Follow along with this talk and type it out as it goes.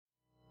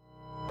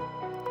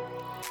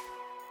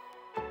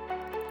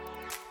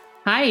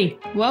Hey,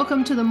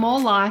 welcome to the More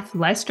Life,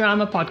 Less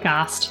Drama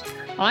podcast.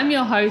 I'm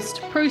your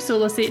host, Prue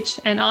Sulisic,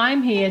 and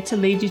I'm here to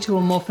lead you to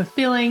a more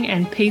fulfilling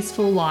and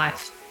peaceful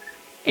life.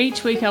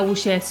 Each week I will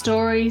share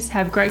stories,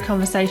 have great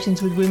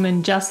conversations with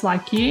women just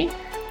like you,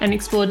 and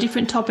explore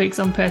different topics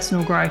on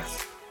personal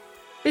growth.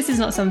 This is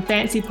not some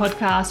fancy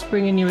podcast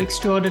bringing you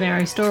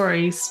extraordinary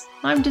stories.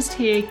 I'm just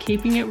here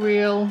keeping it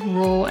real,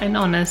 raw, and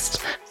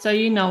honest so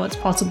you know it's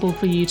possible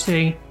for you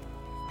too.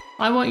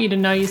 I want you to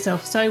know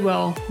yourself so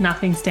well,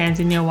 nothing stands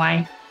in your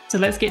way. So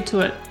let's get to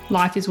it.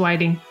 Life is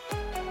waiting.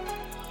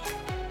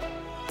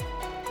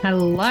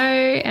 Hello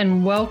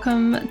and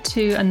welcome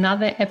to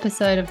another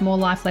episode of More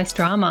Life, Less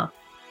Drama.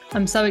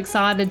 I'm so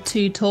excited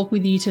to talk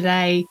with you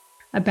today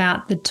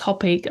about the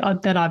topic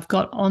that I've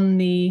got on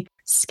the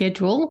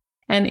schedule,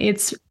 and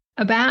it's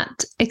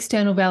about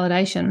external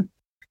validation.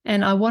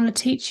 And I want to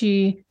teach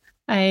you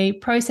a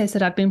process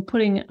that I've been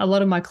putting a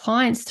lot of my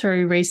clients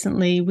through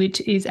recently,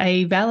 which is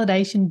a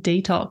validation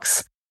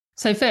detox.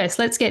 So first,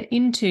 let's get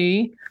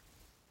into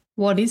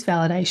what is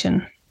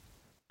validation.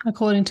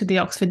 According to the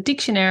Oxford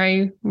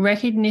Dictionary,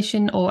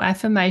 recognition or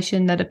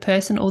affirmation that a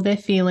person or their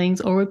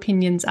feelings or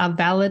opinions are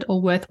valid or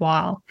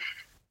worthwhile.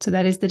 So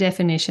that is the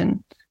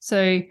definition.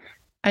 So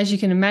as you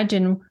can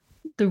imagine,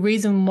 the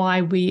reason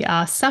why we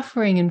are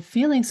suffering and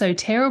feeling so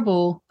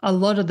terrible a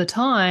lot of the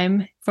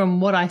time,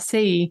 from what I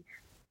see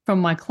from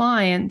my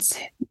clients,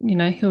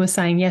 who are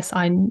saying, yes,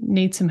 I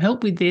need some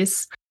help with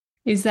this,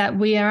 is that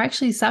we are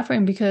actually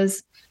suffering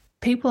because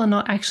people are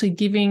not actually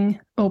giving,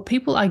 or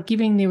people are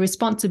giving the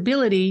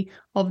responsibility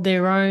of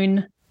their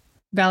own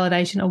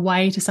validation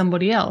away to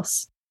somebody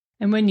else.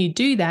 And when you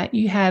do that,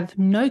 you have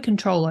no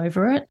control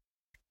over it.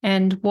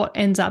 And what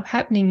ends up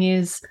happening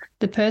is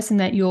the person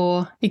that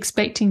you're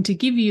expecting to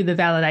give you the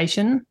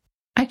validation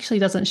actually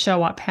doesn't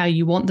show up how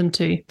you want them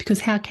to,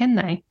 because how can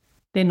they?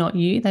 They're not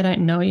you. They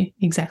don't know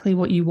exactly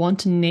what you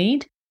want and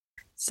need.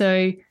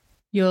 So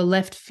you're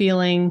left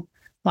feeling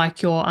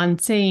like you're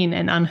unseen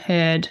and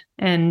unheard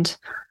and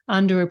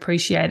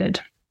underappreciated.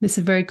 This is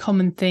a very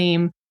common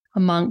theme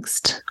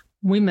amongst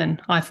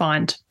women, I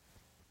find.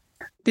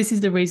 This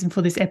is the reason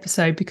for this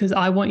episode, because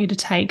I want you to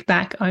take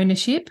back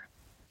ownership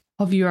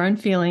of your own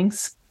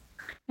feelings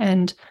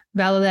and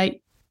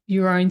validate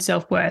your own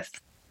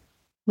self-worth.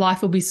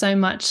 Life will be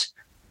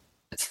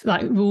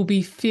will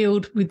be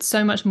filled with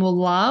so much more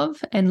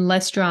love and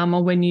less drama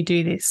when you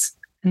do this.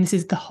 And this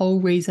is the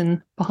whole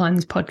reason behind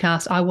this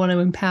podcast. I want to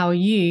empower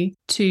you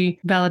to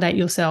validate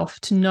yourself,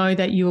 to know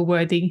that you are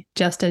worthy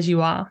just as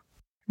you are.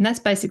 And that's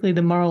basically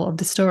the moral of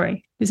the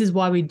story. This is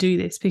why we do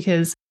this,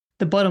 because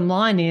the bottom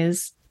line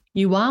is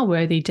you are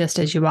worthy just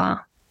as you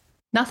are.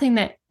 Nothing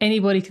that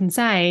anybody can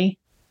say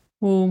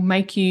will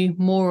make you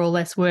more or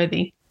less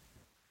worthy.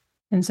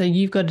 And so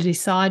you've got to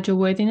decide your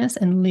worthiness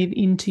and live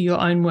into your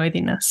own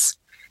worthiness.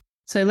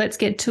 So let's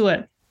get to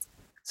it.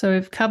 So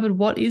we've covered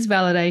what is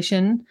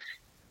validation,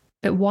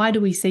 but why do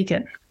we seek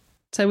it?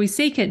 So we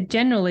seek it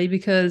generally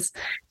because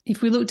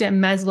if we looked at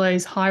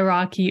Maslow's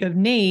hierarchy of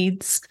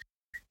needs,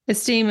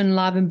 esteem and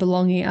love and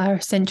belonging are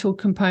essential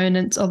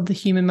components of the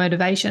human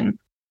motivation.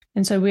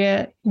 And so we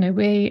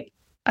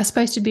are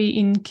supposed to be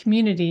in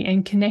community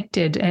and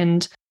connected,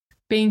 and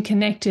being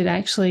connected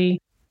actually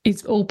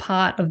is all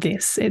part of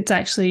this. It's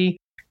actually,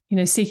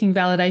 seeking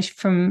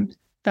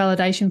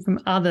validation from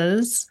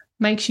others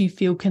makes you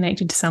feel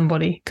connected to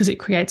somebody, because it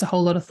creates a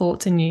whole lot of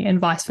thoughts in you,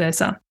 and vice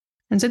versa.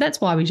 And so that's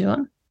why we do it.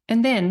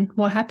 And then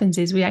what happens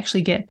is we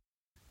actually get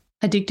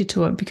addicted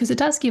to it, because it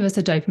does give us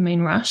a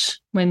dopamine rush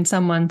when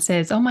someone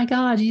says, oh my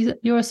God,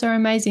 you're so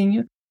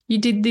amazing. You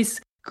did this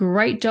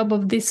great job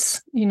of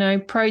this,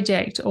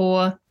 project,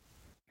 or,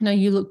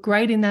 you look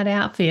great in that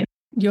outfit.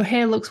 Your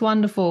hair looks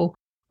wonderful.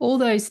 All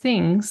those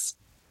things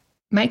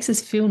makes us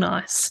feel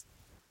nice.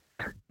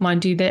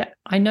 Mind you, that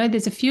I know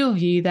there's a few of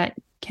you that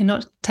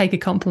cannot take a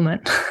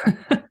compliment.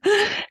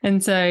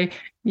 And so,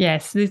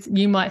 yes,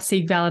 you might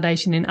seek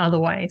validation in other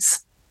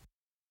ways.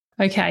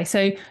 Okay,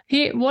 so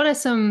here, what are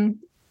some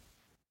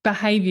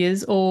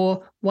behaviors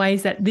or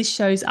ways that this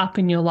shows up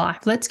in your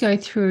life? Let's go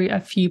through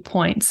a few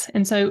points.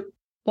 And so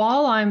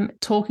while I'm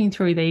talking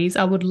through these,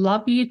 I would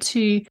love you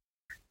to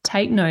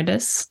take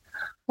notice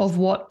of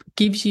what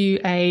gives you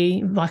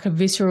a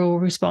visceral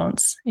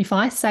response. If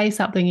I say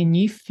something and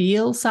you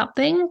feel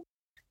something,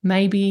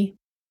 maybe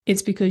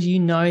it's because you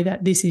know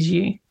that this is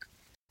you.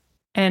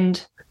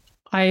 And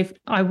I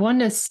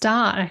want to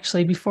start,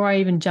 actually, before I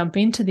even jump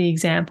into the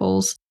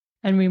examples,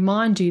 and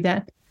remind you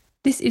that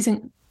this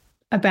isn't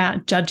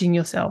about judging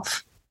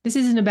yourself. This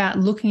isn't about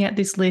looking at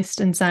this list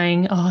and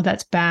saying, oh,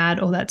 that's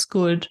bad, or that's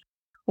good,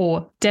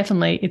 or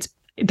definitely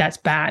that's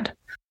bad.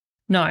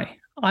 No,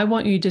 I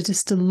want you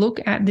to look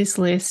at this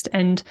list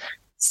and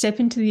step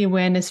into the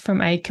awareness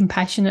from a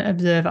compassionate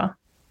observer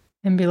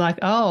and be like,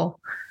 oh,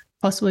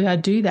 possibly I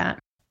do that.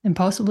 And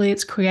possibly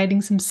it's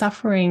creating some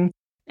suffering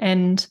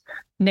and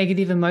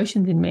negative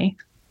emotions in me.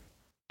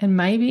 And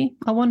maybe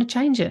I want to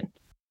change it,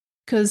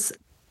 because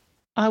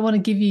I want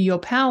to give you your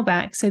power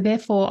back. So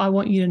therefore, I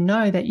want you to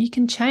know that you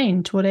can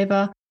change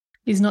whatever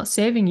is not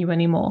serving you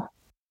anymore.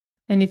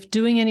 And if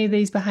doing any of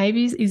these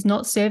behaviors is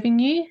not serving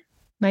you,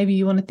 maybe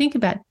you want to think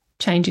about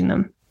changing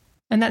them.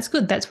 And that's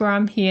good. That's where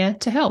I'm here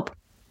to help.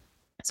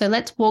 So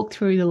let's walk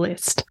through the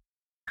list.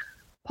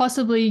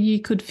 Possibly you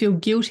could feel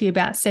guilty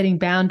about setting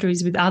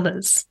boundaries with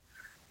others.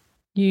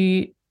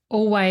 You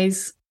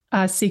always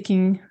are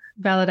seeking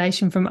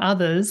validation from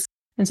others.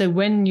 And so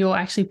when you're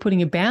actually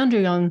putting a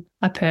boundary on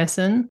a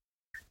person,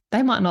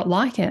 they might not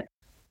like it.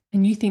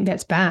 And you think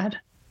that's bad.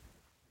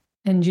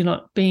 And you're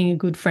not being a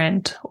good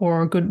friend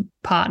or a good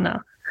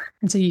partner.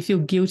 And so you feel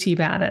guilty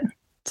about it.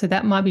 So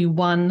that might be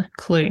one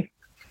clue.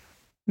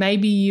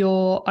 Maybe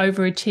you're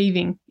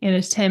overachieving in an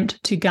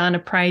attempt to garner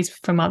praise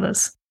from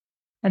others.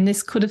 And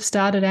this could have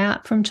started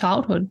out from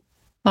childhood.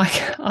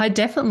 Like, I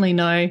definitely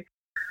know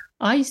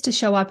I used to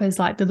show up as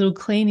like the little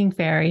cleaning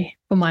fairy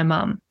for my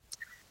mum.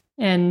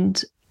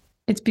 And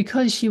it's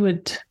because she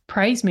would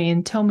praise me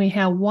and tell me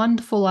how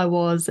wonderful I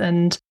was.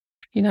 And,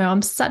 you know,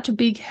 I'm such a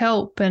big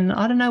help. And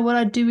I don't know what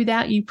I'd do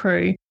without you,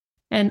 Prue.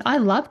 And I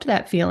loved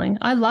that feeling.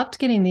 I loved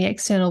getting the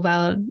external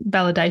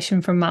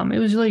validation from mum. It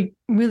was really,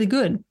 really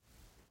good.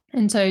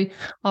 And so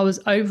I was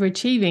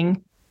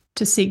overachieving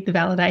to seek the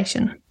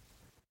validation.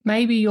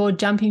 Maybe you're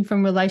jumping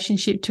from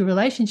relationship to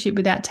relationship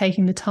without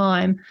taking the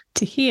time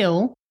to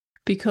heal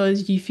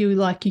because you feel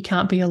like you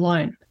can't be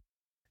alone.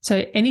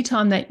 So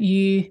anytime that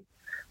you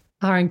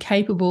are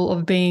incapable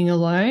of being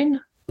alone,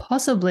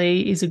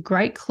 possibly is a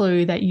great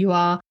clue that you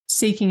are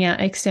seeking out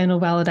external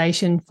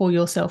validation for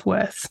your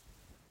self-worth.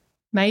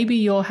 Maybe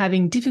you're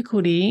having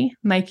difficulty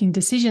making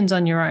decisions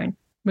on your own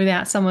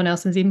without someone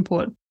else's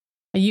input.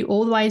 Are you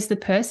always the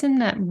person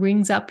that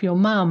rings up your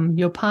mum,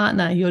 your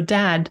partner, your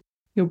dad,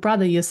 your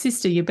brother, your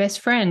sister, your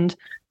best friend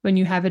when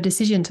you have a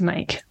decision to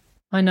make?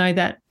 I know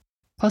that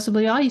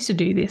possibly I used to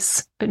do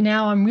this, but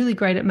now I'm really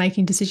great at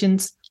making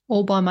decisions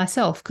all by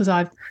myself because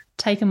I've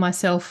taken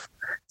myself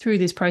through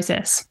this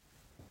process.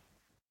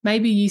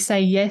 Maybe you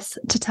say yes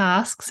to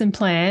tasks and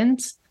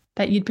plans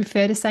that you'd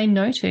prefer to say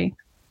no to.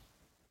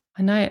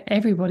 I know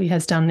everybody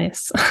has done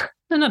this.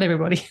 No, not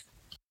everybody.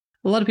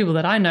 A lot of people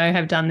that I know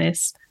have done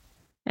this,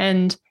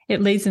 and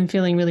it leaves them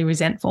feeling really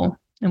resentful.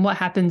 And what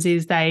happens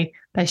is they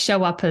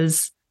show up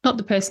as not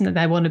the person that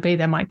they want to be.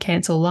 They might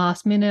cancel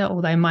last minute,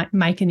 or they might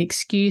make an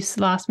excuse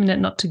last minute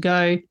not to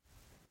go.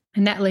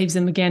 And that leaves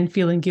them again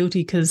feeling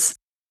guilty because,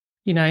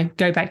 you know,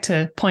 go back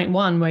to point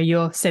one where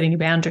you're setting a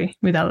boundary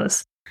with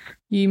others.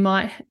 You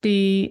might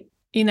be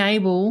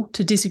unable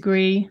to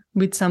disagree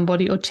with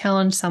somebody or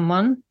challenge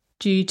someone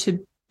due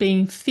to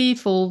being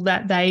fearful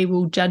that they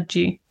will judge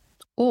you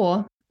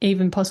or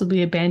even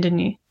possibly abandon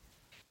you.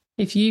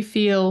 If you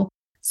feel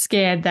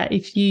scared that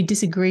if you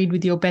disagreed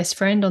with your best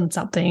friend on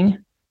something,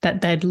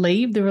 that they'd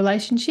leave the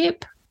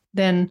relationship,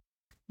 then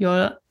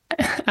you're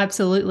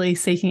absolutely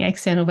seeking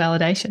external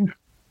validation.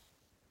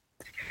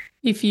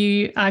 If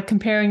you are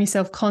comparing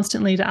yourself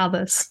constantly to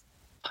others,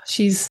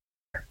 she's,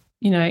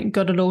 you know,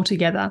 got it all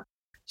together.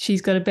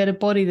 She's got a better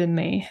body than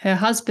me. Her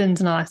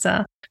husband's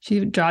nicer.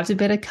 She drives a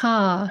better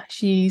car.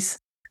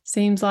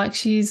 Seems like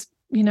she's,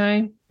 you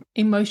know,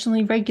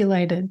 emotionally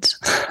regulated.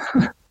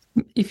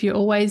 If you're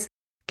always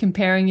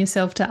comparing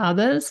yourself to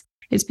others,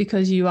 it's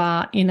because you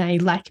are in a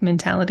lack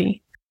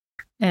mentality,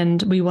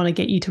 and we want to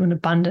get you to an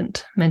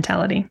abundant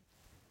mentality.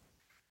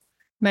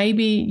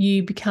 Maybe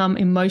you become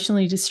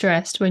emotionally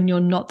distressed when you're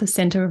not the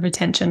center of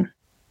attention.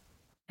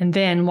 And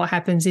then what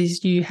happens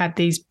is you have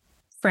these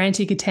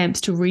frantic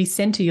attempts to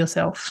recenter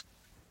yourself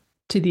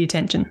to the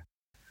attention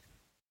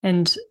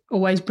and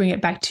always bring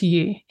it back to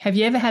you. Have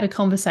you ever had a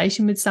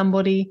conversation with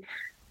somebody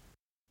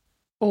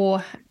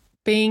or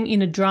being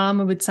in a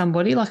drama with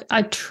somebody, like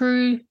a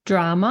true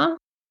drama,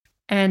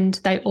 and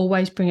they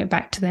always bring it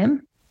back to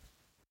them?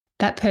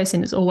 That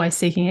person is always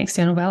seeking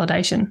external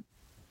validation.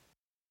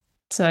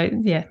 So,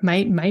 yeah,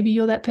 maybe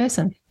you're that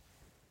person.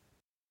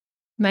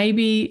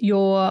 Maybe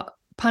you're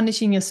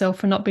punishing yourself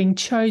for not being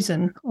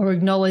chosen or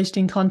acknowledged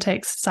in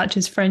contexts such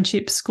as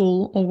friendship,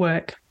 school, or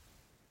work.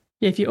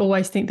 If you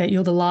always think that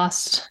you're the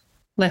last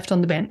left on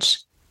the bench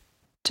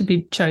to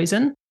be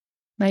chosen,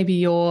 maybe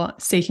you're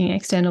seeking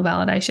external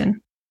validation.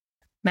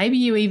 Maybe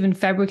you even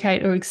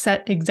fabricate or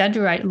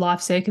exaggerate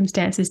life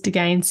circumstances to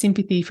gain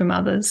sympathy from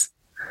others.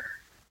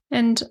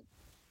 And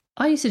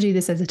I used to do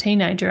this as a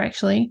teenager,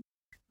 actually.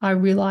 I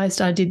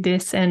realised I did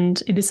this,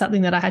 and it is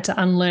something that I had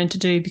to unlearn to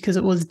do because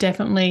it was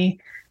definitely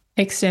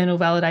external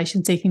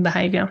validation seeking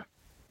behaviour.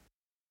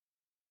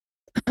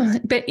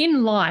 But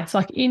in life,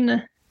 like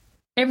in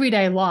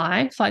everyday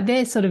life, like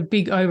they're sort of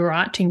big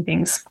overarching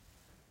things.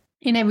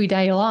 In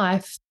everyday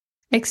life,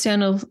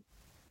 external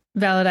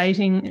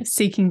validating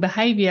seeking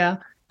behaviour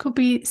could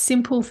be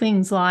simple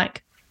things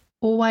like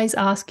always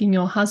asking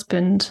your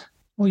husband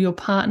or your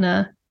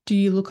partner, do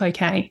you look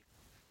okay?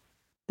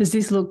 Does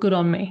this look good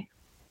on me?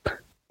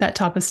 That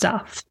type of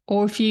stuff.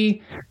 Or if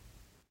you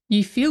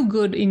feel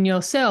good in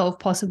yourself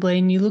possibly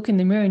and you look in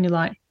the mirror and you're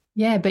like,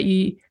 yeah, but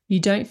you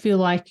don't feel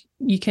like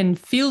you can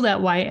feel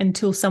that way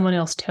until someone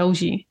else tells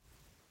you.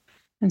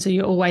 And so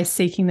you're always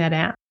seeking that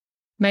out.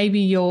 Maybe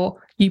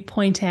you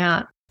point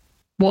out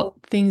what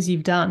things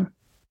you've done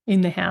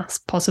in the house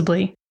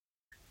possibly.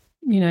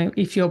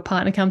 if your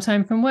partner comes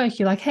home from work,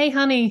 you're like, hey,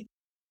 honey,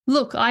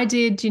 look, I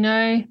did,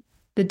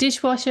 the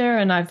dishwasher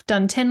and I've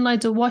done 10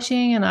 loads of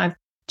washing and I've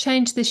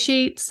changed the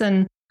sheets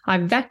and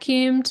I've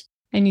vacuumed,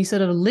 and you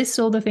sort of list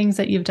all the things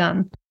that you've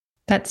done.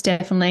 That's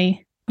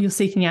definitely, you're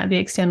seeking out the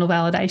external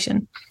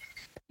validation.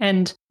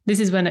 And this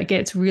is when it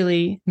gets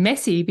really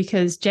messy,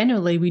 because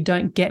generally we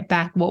don't get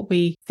back what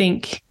we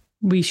think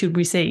we should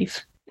receive.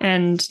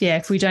 And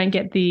if we don't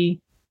get the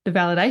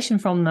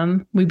validation from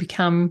them, we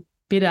become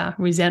bitter,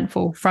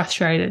 resentful,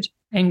 frustrated,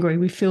 angry.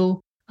 We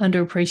feel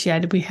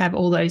underappreciated.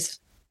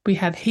 We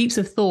have heaps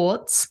of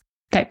thoughts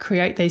that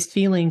create these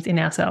feelings in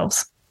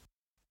ourselves.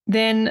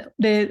 Then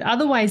the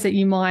other ways that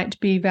you might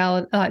be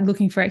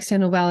looking for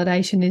external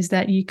validation is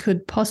that you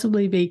could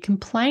possibly be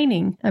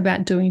complaining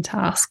about doing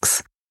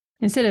tasks.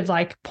 Instead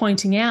of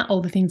pointing out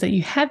all the things that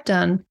you have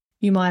done,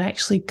 you might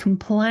actually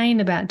complain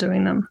about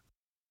doing them.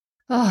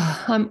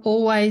 Oh, I'm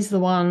always the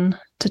one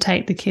to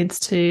take the kids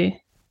to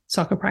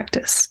soccer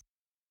practice.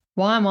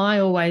 Why am I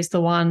always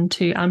the one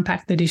to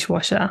unpack the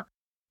dishwasher?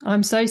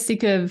 I'm so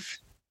sick of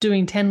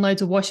doing 10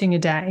 loads of washing a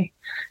day,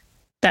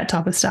 that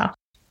type of stuff.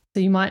 So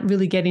you might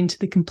really get into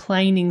the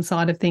complaining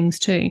side of things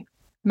too.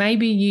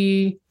 Maybe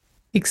you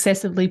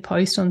excessively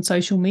post on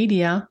social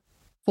media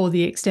for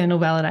the external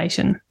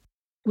validation.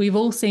 We've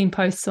all seen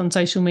posts on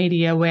social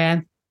media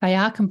where they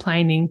are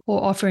complaining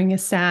or offering a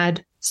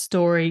sad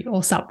story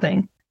or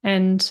something.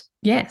 And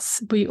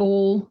yes, we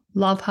all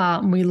love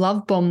heart and we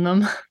love bomb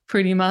them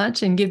pretty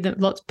much and give them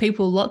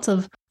lots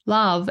of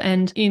love.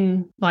 And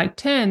in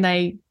turn,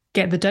 they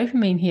get the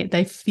dopamine hit.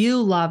 They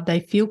feel loved.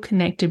 They feel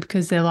connected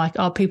because they're like,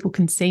 oh, people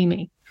can see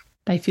me.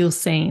 They feel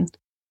seen.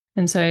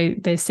 And so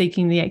they're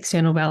seeking the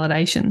external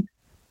validation.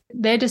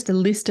 They're just a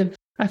list of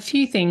a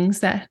few things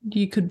that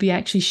you could be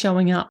actually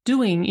showing up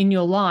doing in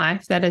your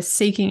life that are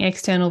seeking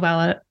external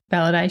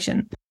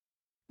validation.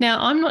 Now,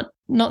 I'm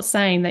not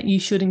saying that you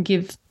shouldn't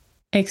give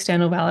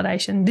external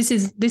validation.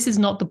 This is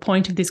not the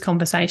point of this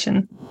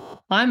conversation.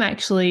 I'm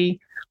actually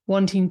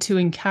wanting to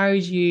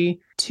encourage you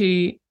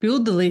to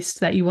build the list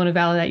that you want to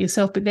validate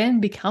yourself, but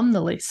then become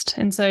the list.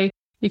 And so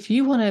if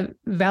you want to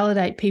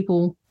validate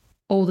people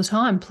all the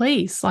time,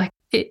 please,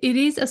 it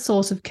is a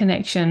source of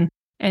connection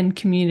and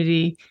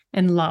community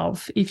and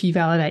love if you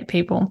validate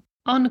people.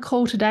 On a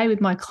call today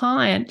with my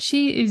client,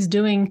 she is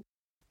doing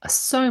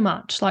so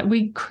much.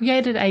 We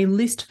created a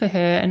list for her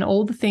and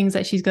all the things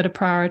that she's got to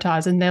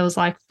prioritize. And there was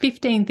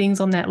 15 things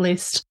on that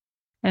list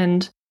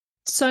and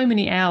so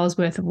many hours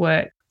worth of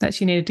work that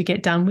she needed to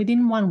get done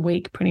within 1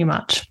 week, pretty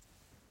much.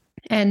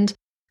 And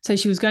so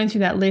she was going through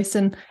that list.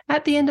 And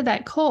at the end of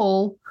that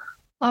call,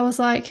 I was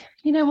like,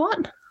 you know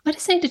what? I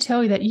just need to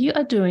tell you that you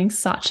are doing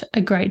such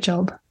a great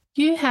job.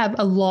 You have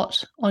a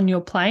lot on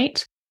your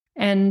plate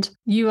and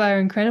you are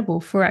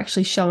incredible for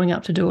actually showing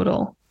up to do it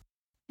all.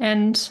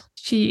 And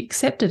she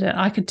accepted it.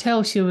 I could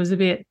tell she was a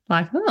bit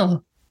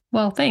oh,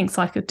 well, thanks.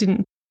 It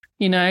didn't,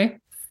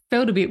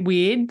 felt a bit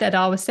weird that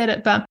I was said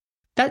it, but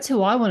that's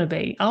who I want to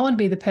be. I want to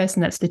be the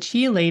person that's the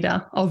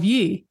cheerleader of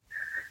you.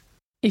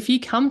 If you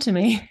come to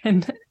me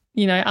and,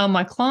 are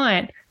my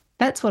client,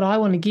 that's what I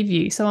want to give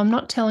you. So I'm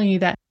not telling you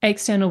that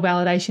external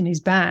validation is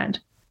bad.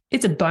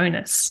 It's a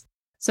bonus.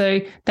 So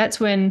that's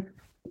when,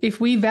 if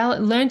we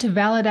learn to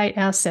validate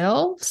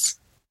ourselves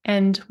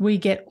and we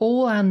get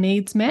all our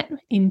needs met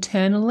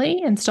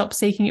internally and stop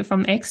seeking it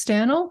from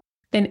external,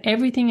 then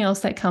everything else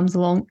that comes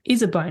along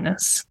is a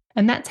bonus.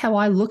 And that's how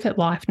I look at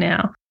life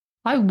now.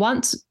 I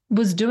once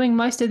was doing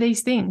most of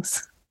these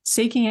things,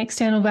 seeking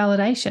external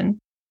validation,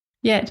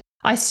 yet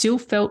I still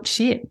felt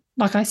shit.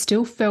 I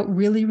still felt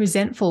really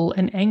resentful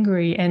and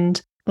angry and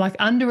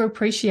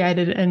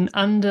underappreciated and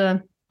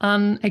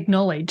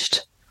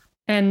unacknowledged.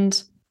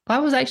 And I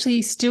was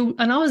actually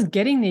I was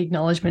getting the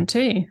acknowledgement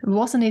too. It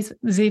wasn't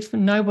as if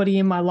nobody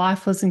in my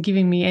life wasn't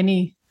giving me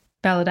any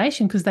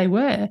validation, because they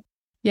were.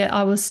 Yet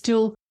I was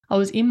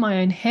in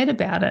my own head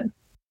about it.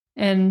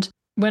 And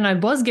when I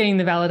was getting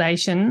the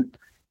validation,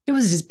 it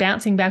was just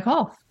bouncing back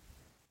off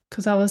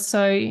because I was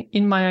so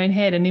in my own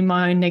head and in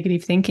my own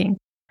negative thinking.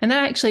 And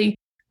that actually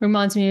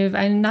reminds me of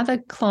another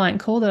client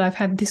call that I've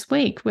had this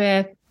week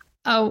where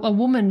a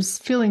woman's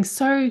feeling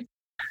so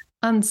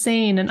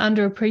unseen and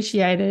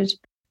underappreciated.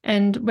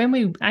 And when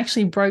we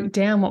actually broke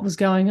down what was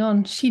going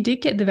on, she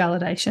did get the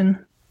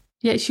validation.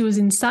 Yet she was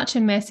in such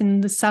a mess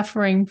in the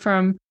suffering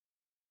from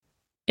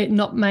it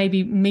not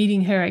maybe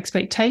meeting her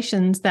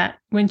expectations that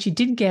when she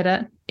did get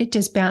it, it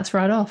just bounced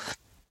right off.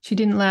 She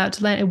didn't allow it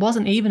to land. It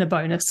wasn't even a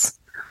bonus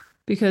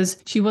because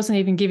she wasn't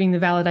even giving the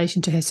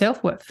validation to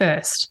herself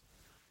first.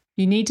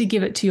 You need to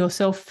give it to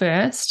yourself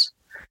first,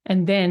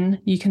 and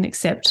then you can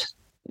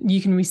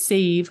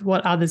receive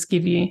what others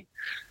give you.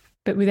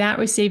 But without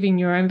receiving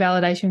your own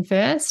validation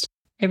first,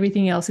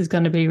 everything else is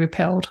going to be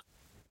repelled.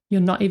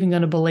 You're not even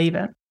going to believe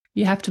it.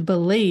 You have to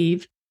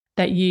believe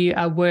that you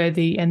are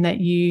worthy and that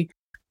you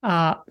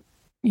are,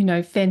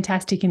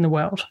 fantastic in the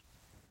world.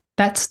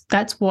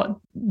 That's what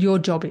your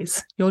job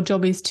is. Your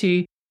job is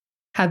to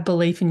have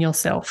belief in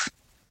yourself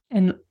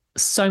and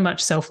so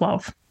much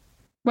self-love.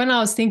 When I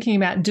was thinking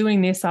about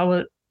doing this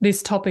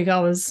topic, I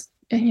was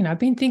I've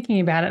been thinking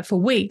about it for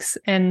weeks,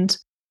 and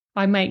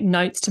I make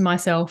notes to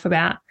myself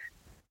about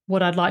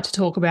what I'd like to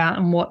talk about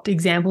and what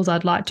examples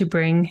I'd like to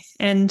bring.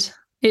 And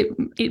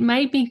it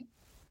made me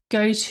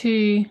go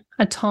to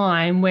a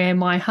time where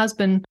my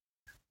husband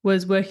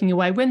was working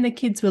away when the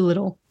kids were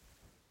little.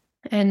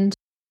 And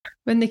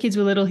when the kids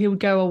were little, he would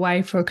go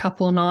away for a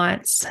couple of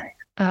nights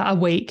a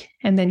week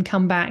and then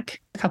come back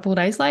a couple of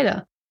days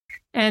later.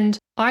 And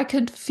I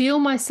could feel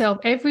myself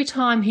every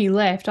time he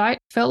left, I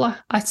felt like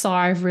a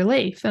sigh of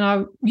relief. And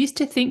I used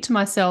to think to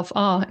myself,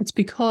 oh, it's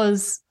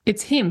because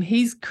it's him.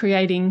 He's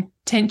creating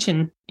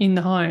tension in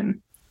the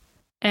home.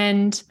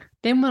 And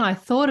then when I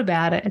thought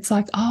about it, it's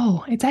like,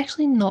 oh, it's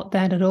actually not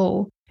that at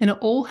all. And it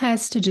all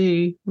has to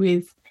do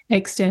with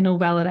external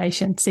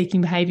validation,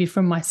 seeking behavior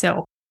from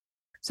myself.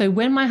 So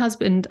when my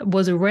husband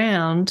was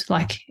around,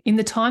 like in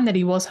the time that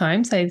he was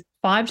home, say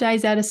 5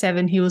 days out of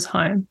 7, he was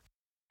home.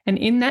 And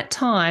in that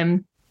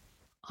time,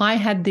 I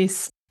had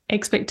this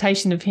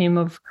expectation of him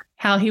of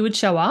how he would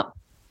show up,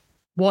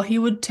 what he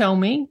would tell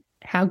me,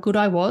 how good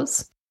I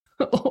was,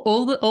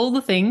 all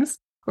the things,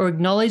 or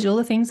acknowledge all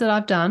the things that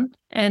I've done.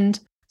 And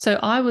so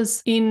I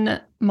was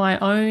in my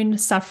own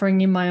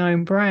suffering in my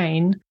own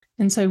brain.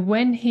 And so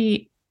when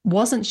he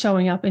wasn't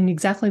showing up in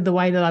exactly the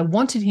way that I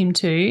wanted him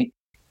to,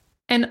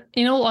 and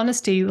in all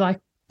honesty, like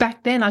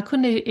back then, I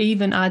couldn't have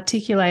even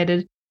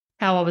articulated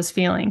how I was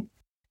feeling.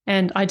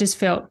 And I just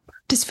felt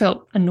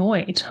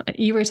annoyed,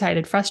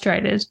 irritated,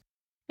 frustrated.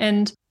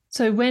 And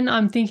so when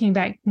I'm thinking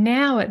back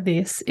now at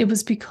this, it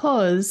was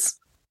because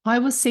I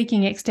was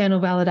seeking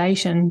external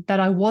validation that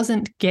I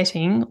wasn't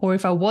getting, or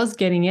if I was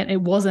getting it,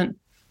 it wasn't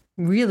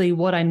really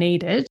what I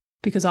needed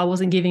because I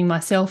wasn't giving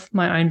myself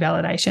my own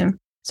validation.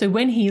 So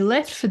when he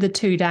left for the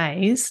 2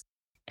 days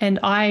and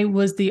I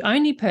was the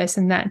only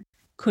person that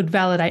could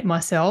validate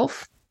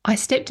myself, I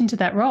stepped into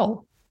that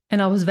role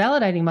and I was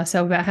validating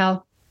myself about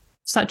how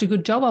such a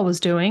good job I was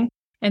doing,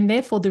 and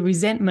therefore the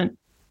resentment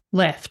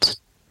left.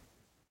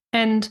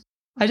 And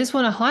I just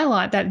want to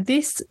highlight that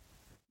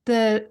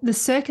the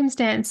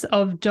circumstance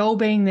of Joel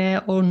being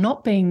there or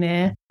not being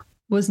there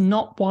was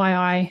not why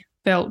I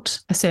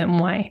felt a certain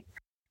way.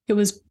 It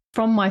was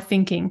from my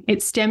thinking.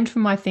 It stemmed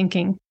from my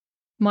thinking.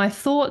 My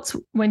thoughts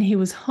when he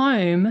was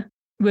home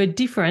were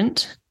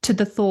different to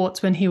the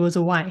thoughts when he was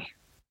away.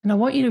 And I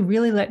want you to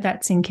really let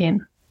that sink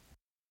in.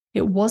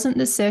 It wasn't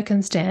the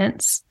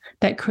circumstance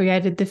that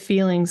created the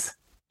feelings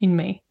in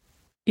me.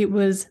 It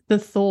was the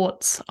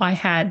thoughts I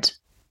had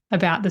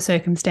about the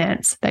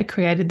circumstance that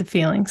created the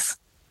feelings.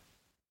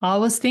 I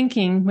was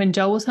thinking when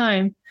Joel was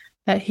home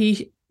that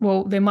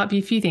there might be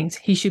a few things.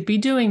 He should be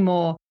doing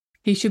more.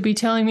 He should be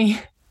telling me,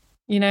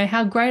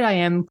 how great I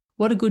am,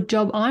 what a good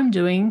job I'm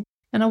doing.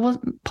 And I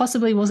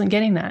possibly wasn't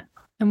getting that.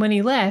 And when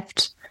he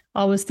left,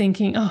 I was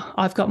thinking, oh,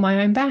 I've got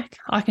my own back.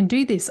 I can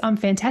do this. I'm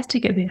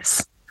fantastic at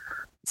this.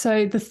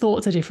 So the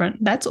thoughts are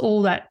different. That's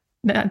all that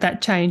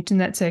changed in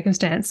that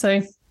circumstance.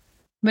 So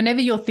whenever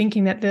you're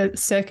thinking that the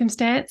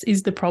circumstance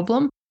is the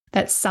problem,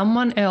 that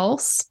someone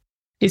else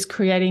is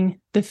creating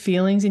the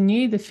feelings in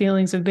you, the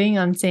feelings of being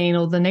unseen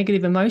or the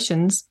negative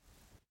emotions,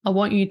 I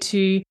want you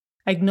to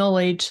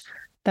acknowledge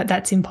that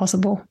that's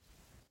impossible.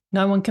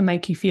 No one can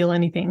make you feel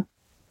anything.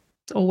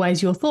 It's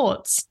always your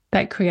thoughts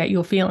that create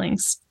your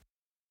feelings.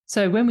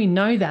 So when we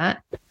know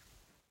that,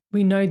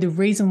 we know the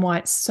reason why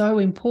it's so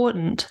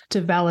important to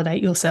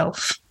validate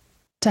yourself,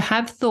 to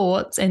have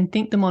thoughts and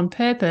think them on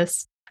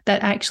purpose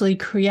that actually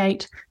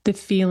create the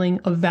feeling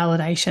of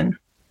validation.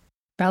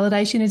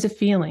 Validation is a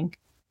feeling.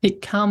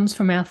 It comes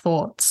from our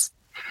thoughts.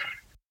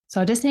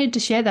 So I just needed to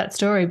share that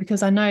story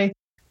because I know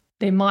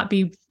there might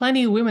be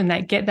plenty of women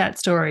that get that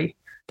story,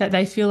 that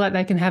they feel like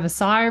they can have a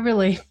sigh of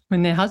relief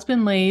when their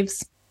husband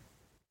leaves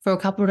for a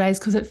couple of days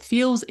because it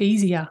feels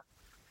easier.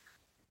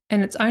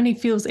 And it only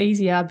feels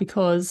easier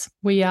because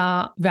we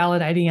are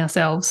validating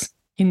ourselves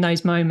in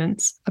those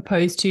moments,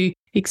 opposed to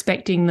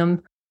expecting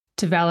them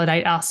to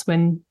validate us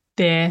when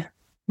they're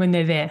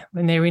there,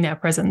 when they're in our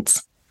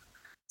presence.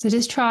 So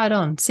just try it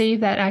on. See if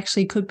that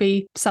actually could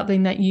be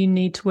something that you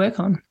need to work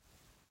on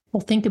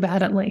or think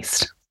about at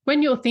least.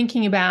 When you're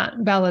thinking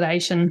about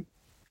validation,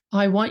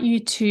 I want you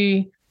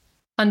to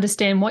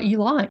understand what you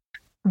like.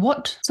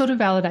 What sort of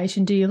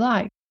validation do you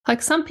like?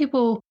 Like some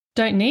people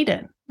don't need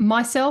it.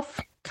 Myself,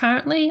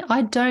 currently,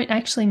 I don't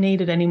actually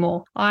need it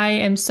anymore. I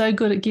am so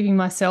good at giving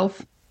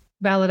myself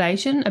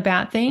validation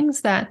about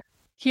things that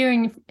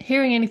hearing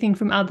anything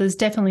from others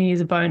definitely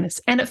is a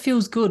bonus. And it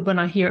feels good when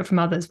I hear it from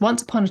others.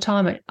 Once upon a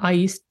time, I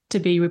used to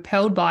be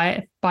repelled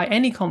by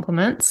any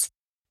compliments,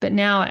 but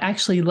now it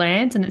actually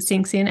lands and it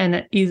sinks in and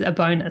it is a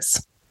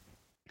bonus.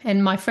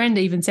 And my friend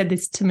even said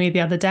this to me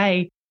the other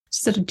day.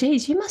 She said,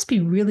 geez, you must be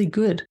really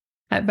good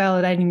at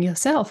validating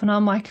yourself. And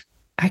I'm like,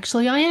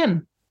 actually, I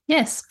am.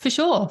 Yes, for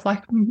sure.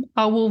 Like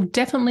I will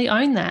definitely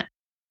own that.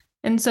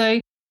 And so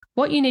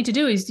what you need to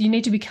do is you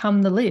need to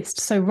become the list.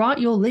 So write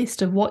your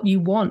list of what you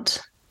want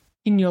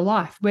in your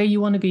life, where you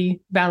want to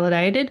be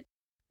validated,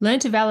 learn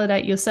to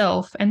validate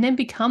yourself, and then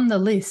become the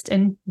list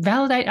and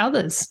validate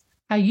others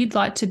how you'd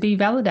like to be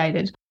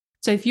validated.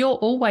 So if you're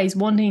always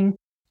wanting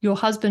your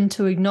husband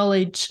to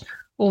acknowledge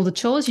all the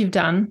chores you've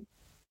done,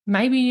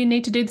 maybe you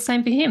need to do the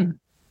same for him.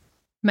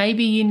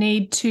 Maybe you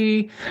need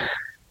to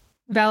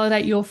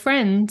validate your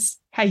friends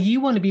how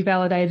you want to be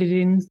validated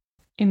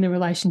in the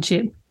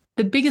relationship.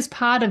 The biggest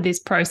part of this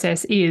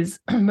process is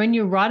when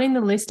you're writing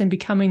the list and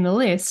becoming the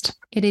list,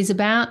 it is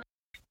about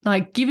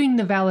like giving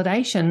the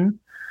validation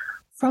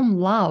from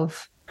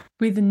love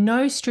with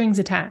no strings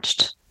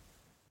attached.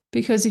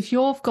 Because if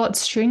you've got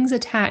strings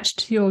attached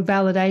to your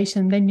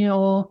validation,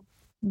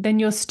 then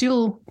you're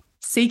still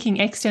seeking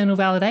external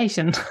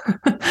validation.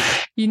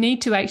 You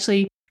need to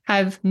actually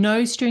have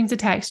no strings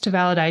attached to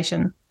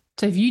validation.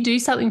 So if you do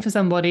something for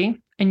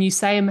somebody and you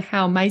say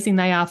how amazing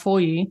they are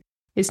for you,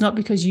 it's not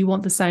because you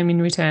want the same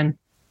in return.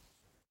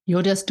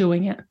 You're just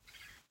doing it.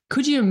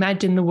 Could you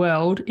imagine the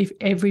world if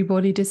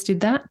everybody just did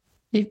that?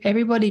 If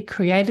everybody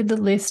created the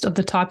list of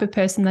the type of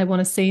person they want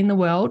to see in the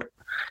world,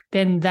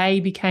 then they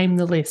became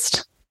the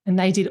list and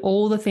they did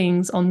all the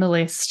things on the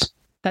list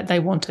that they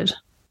wanted.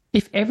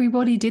 If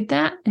everybody did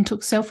that and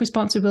took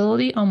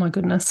self-responsibility, oh my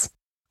goodness,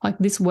 like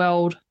this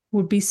world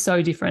would be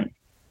so different.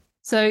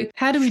 So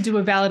how do we do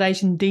a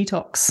validation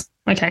detox?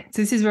 Okay,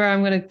 so this is where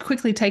I'm going to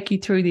quickly take you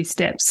through these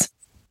steps.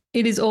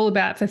 It is all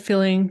about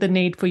fulfilling the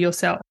need for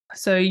yourself.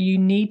 So you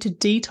need to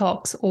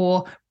detox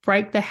or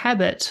break the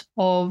habit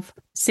of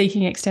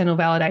seeking external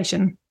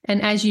validation.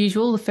 And as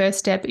usual, the first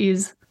step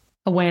is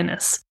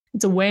awareness.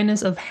 It's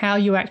awareness of how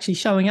you're actually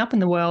showing up in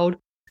the world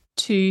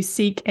to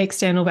seek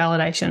external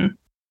validation.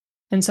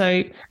 And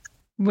so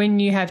when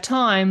you have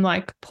time,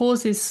 like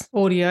pause this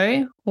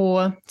audio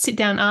or sit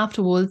down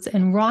afterwards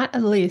and write a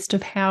list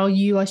of how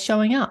you are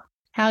showing up,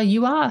 how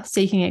you are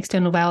seeking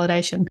external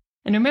validation.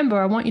 And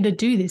remember, I want you to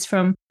do this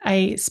from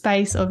a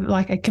space of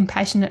like a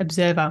compassionate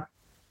observer.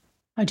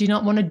 I do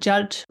not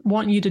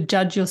want you to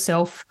judge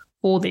yourself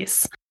for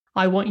this.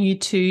 I want you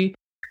to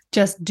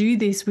just do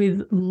this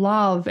with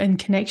love and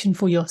connection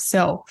for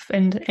yourself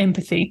and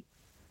empathy.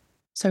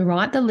 So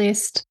write the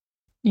list,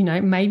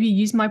 maybe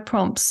use my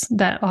prompts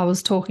that I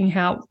was talking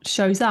how it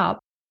shows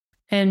up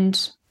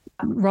and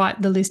write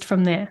the list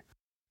from there.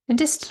 And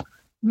just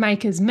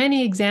make as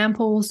many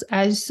examples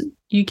as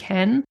you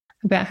can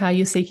about how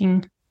you're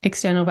seeking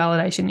external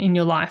validation in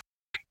your life.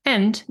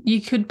 And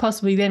you could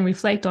possibly then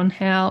reflect on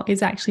how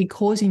it's actually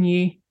causing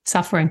you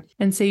suffering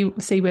and see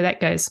where that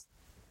goes.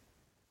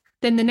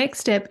 Then the next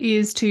step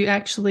is to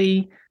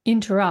actually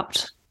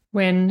interrupt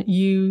when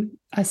you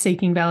are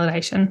seeking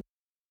validation.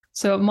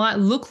 So it might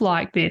look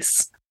like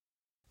this.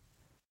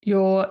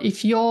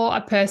 If you're a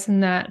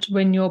person that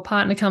when your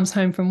partner comes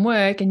home from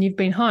work and you've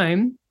been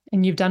home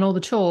and you've done all the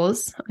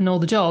chores and all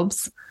the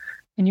jobs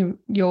and you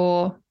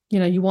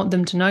want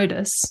them to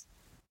notice,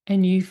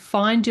 and you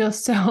find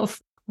yourself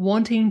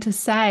wanting to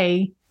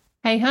say,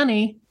 hey,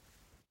 honey,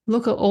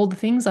 look at all the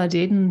things I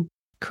did and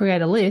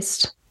create a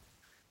list.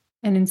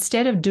 And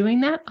instead of doing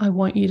that, I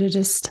want you to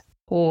just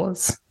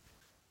pause.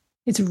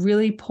 It's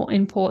really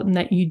important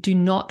that you do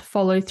not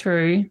follow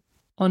through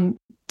on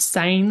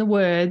saying the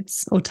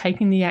words or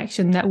taking the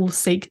action that will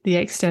seek the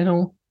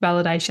external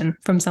validation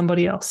from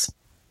somebody else.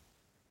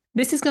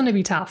 This is going to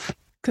be tough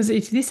because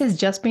if this has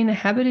just been a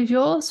habit of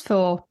yours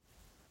for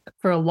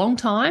a long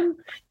time,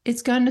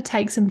 it's going to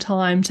take some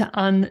time to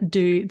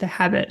undo the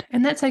habit.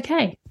 And that's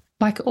okay.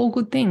 Like all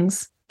good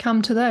things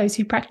come to those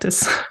who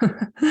practice.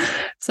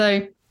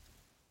 So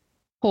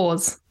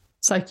pause.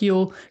 It's like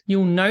you'll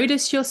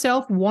notice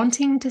yourself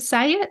wanting to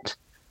say it.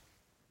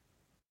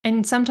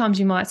 And sometimes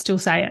you might still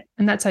say it,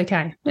 and that's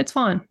okay. It's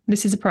fine.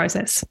 This is a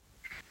process.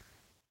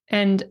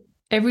 And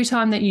every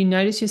time that you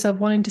notice yourself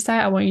wanting to say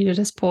it, I want you to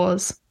just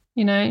pause.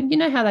 You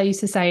know how they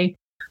used to say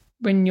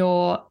when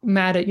you're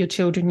mad at your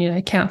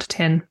children, count to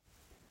 10.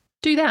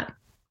 Do that.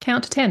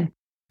 Count to 10.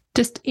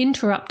 Just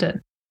interrupt it.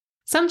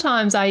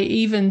 Sometimes I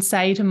even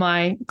say to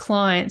my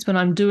clients when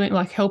I'm doing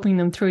like helping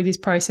them through this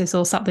process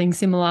or something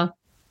similar,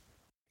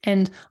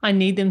 and I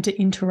need them to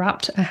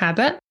interrupt a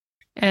habit.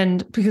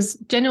 And because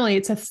generally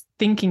it's a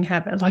thinking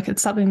habit, like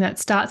it's something that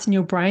starts in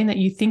your brain that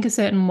you think a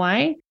certain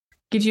way,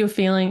 gives you a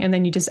feeling, and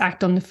then you just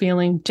act on the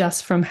feeling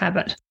just from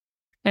habit.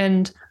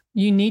 And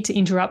you need to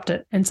interrupt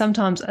it. And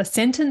sometimes a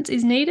sentence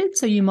is needed,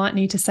 so you might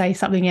need to say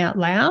something out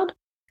loud.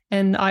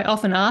 And I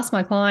often ask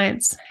my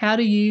clients, how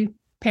do you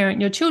parent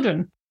your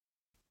children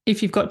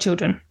if you've got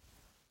children?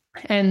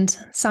 And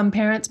some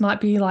parents might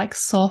be like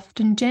soft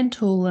and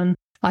gentle and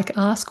like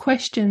ask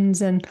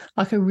questions and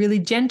like a really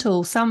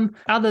gentle. Some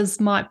others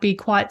might be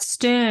quite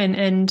stern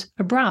and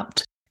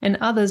abrupt, and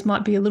others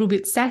might be a little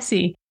bit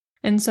sassy.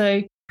 And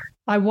so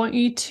I want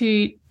you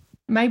to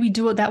maybe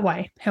do it that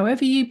way.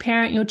 However you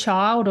parent your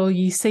child, or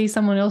you see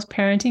someone else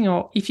parenting,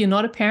 or if you're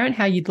not a parent,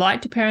 how you'd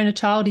like to parent a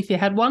child if you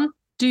had one,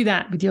 do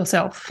that with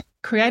yourself.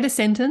 Create a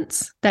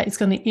sentence that is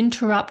going to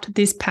interrupt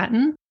this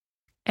pattern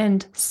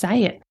and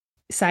say it.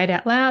 Say it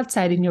out loud,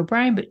 say it in your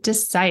brain, but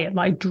just say it,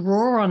 like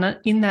draw on it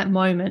in that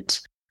moment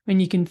when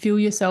you can feel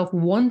yourself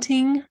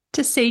wanting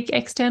to seek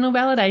external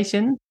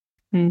validation,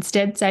 and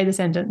instead say the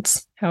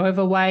sentence,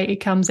 however way it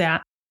comes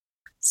out.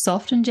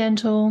 Soft and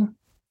gentle,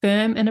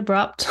 firm and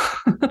abrupt,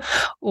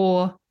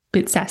 or a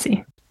bit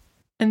sassy.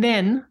 And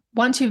then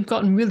once you've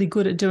gotten really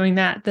good at doing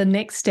that, the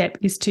next step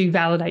is to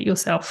validate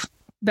yourself.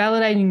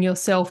 Validating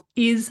yourself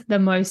is the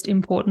most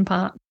important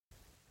part.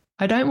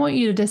 I don't want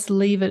you to just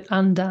leave it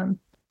undone,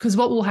 because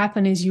what will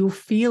happen is you'll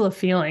feel a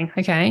feeling,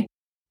 okay?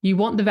 You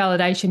want the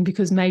validation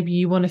because maybe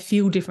you want to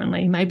feel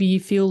differently. Maybe you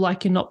feel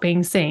like you're not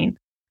being seen.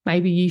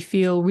 Maybe you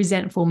feel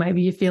resentful.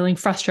 Maybe you're feeling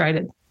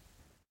frustrated.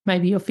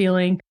 Maybe you're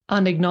feeling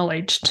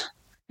unacknowledged.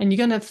 And you're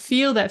going to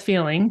feel that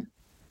feeling,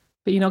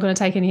 but you're not going to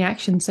take any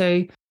action.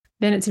 So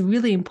then it's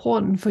really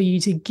important for you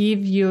to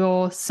give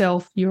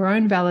yourself your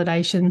own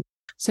validation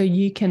so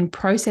you can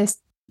process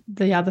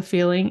the other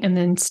feeling and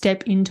then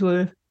step into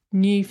a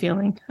new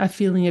feeling, a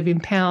feeling of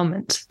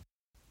empowerment.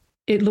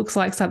 It looks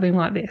like something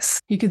like this.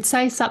 You could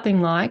say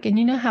something like, and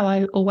you know how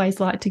I always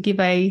like to give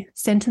a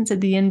sentence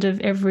at the end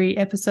of every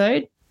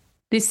episode?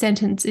 This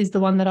sentence is the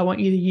one that I want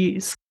you to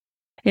use.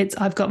 It's,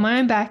 I've got my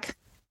own back.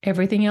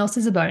 Everything else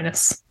is a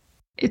bonus.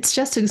 It's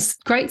just a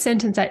great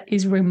sentence that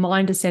is a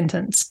reminder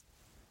sentence.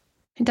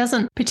 It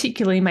doesn't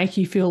particularly make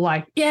you feel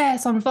like,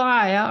 yes, on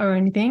fire or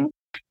anything,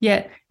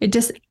 yet it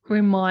just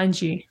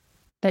reminds you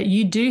that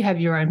you do have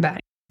your own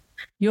back.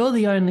 You're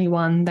the only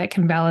one that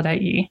can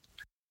validate you,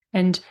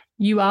 and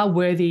you are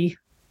worthy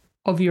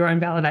of your own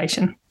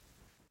validation.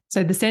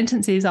 So the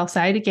sentence is, I'll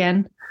say it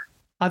again,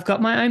 I've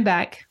got my own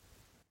back.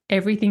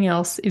 Everything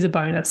else is a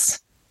bonus.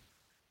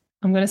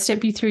 I'm going to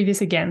step you through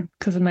this again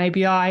because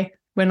maybe I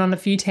went on a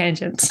few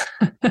tangents.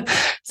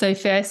 So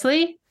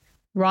firstly,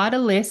 write a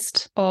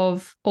list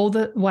of all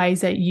the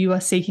ways that you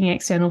are seeking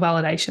external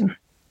validation.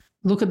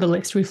 Look at the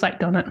list,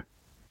 reflect on it.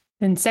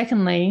 Then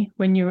secondly,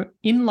 when you're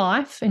in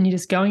life and you're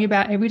just going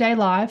about everyday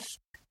life,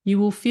 you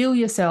will feel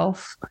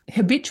yourself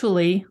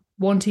habitually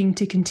wanting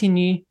to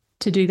continue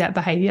to do that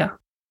behavior.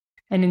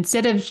 And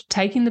instead of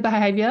taking the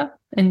behavior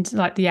and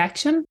like the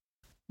action,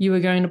 you are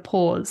going to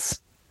pause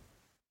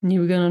and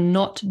you are going to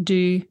not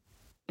do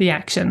the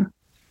action.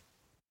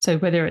 So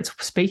whether it's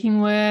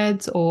speaking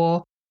words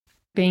or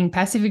being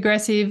passive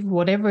aggressive,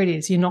 whatever it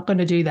is, you're not going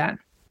to do that.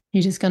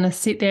 You're just going to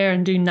sit there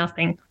and do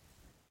nothing.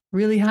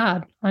 Really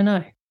hard, I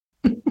know.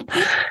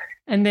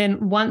 And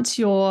then once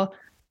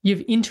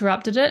you've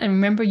interrupted it, and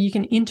remember you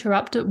can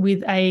interrupt it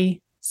with a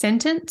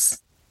sentence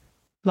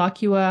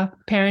like you are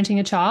parenting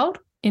a child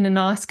in a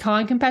nice,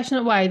 kind,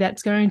 compassionate way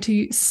that's going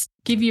to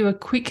give you a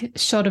quick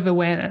shot of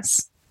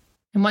awareness.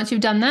 And once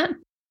you've done that,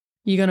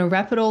 you're going to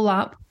wrap it all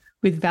up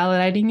with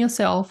validating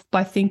yourself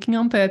by thinking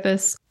on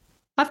purpose,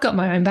 I've got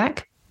my own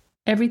back.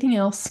 Everything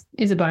else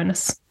is a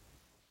bonus.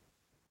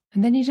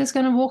 And then you're just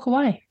going to walk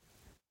away.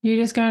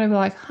 You're just going to be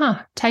like,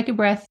 take a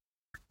breath.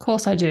 Of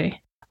course I do.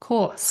 Of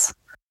course.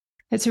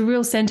 It's a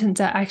real sentence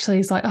that actually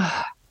is like,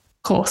 of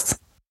course.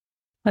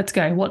 Let's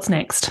go. What's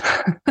next?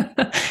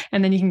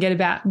 And then you can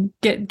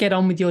get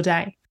on with your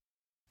day.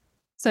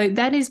 So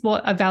that is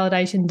what a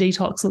validation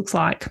detox looks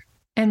like.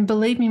 And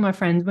believe me, my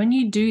friends, when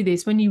you do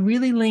this, when you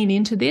really lean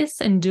into this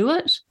and do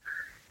it,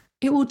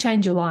 it will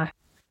change your life.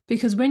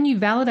 Because when you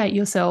validate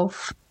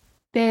yourself,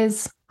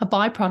 there's a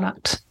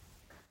byproduct.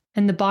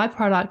 And the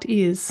byproduct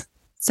is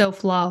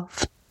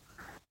self-love,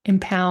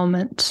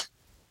 empowerment,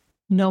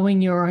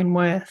 knowing your own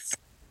worth.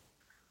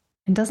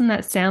 And doesn't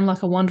that sound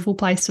like a wonderful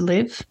place to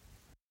live?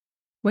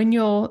 When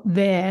you're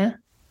there,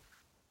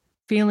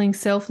 feeling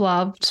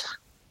self-loved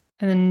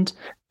and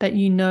that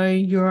you know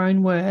your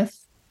own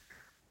worth,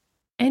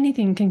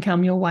 anything can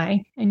come your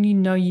way and you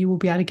know you will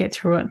be able to get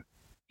through it.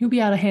 You'll be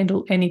able to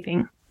handle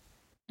anything.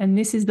 And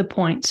this is the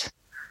point.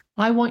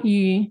 I want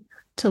you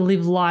to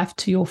live life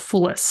to your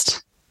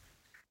fullest.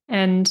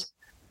 And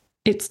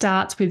it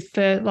starts with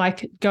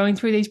going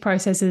through these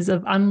processes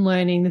of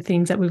unlearning the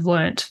things that we've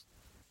learnt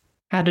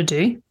how to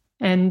do.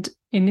 And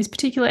in this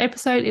particular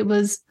episode, it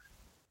was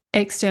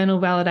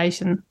external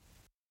validation.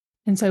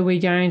 And so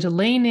we're going to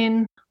lean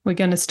in. We're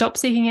going to stop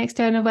seeking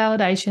external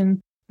validation.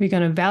 We're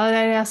going to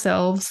validate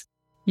ourselves.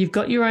 You've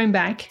got your own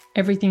back.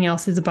 Everything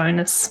else is a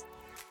bonus.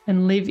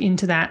 And live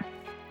into that.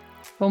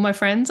 Well, my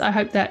friends, I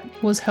hope that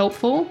was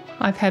helpful.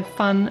 I've had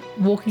fun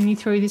walking you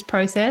through this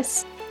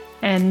process,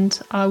 and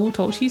I will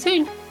talk to you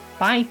soon.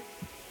 Bye.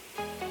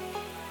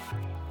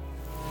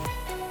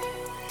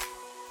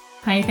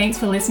 Hey, thanks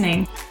for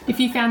listening. If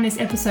you found this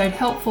episode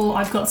helpful,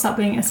 I've got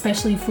something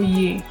especially for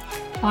you.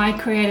 I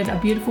created a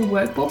beautiful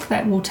workbook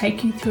that will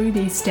take you through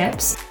these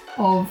steps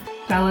of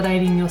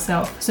validating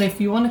yourself. So if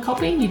you want a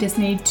copy, you just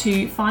need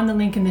to find the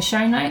link in the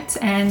show notes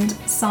and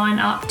sign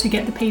up to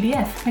get the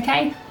PDF.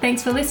 Okay,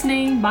 thanks for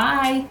listening.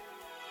 Bye.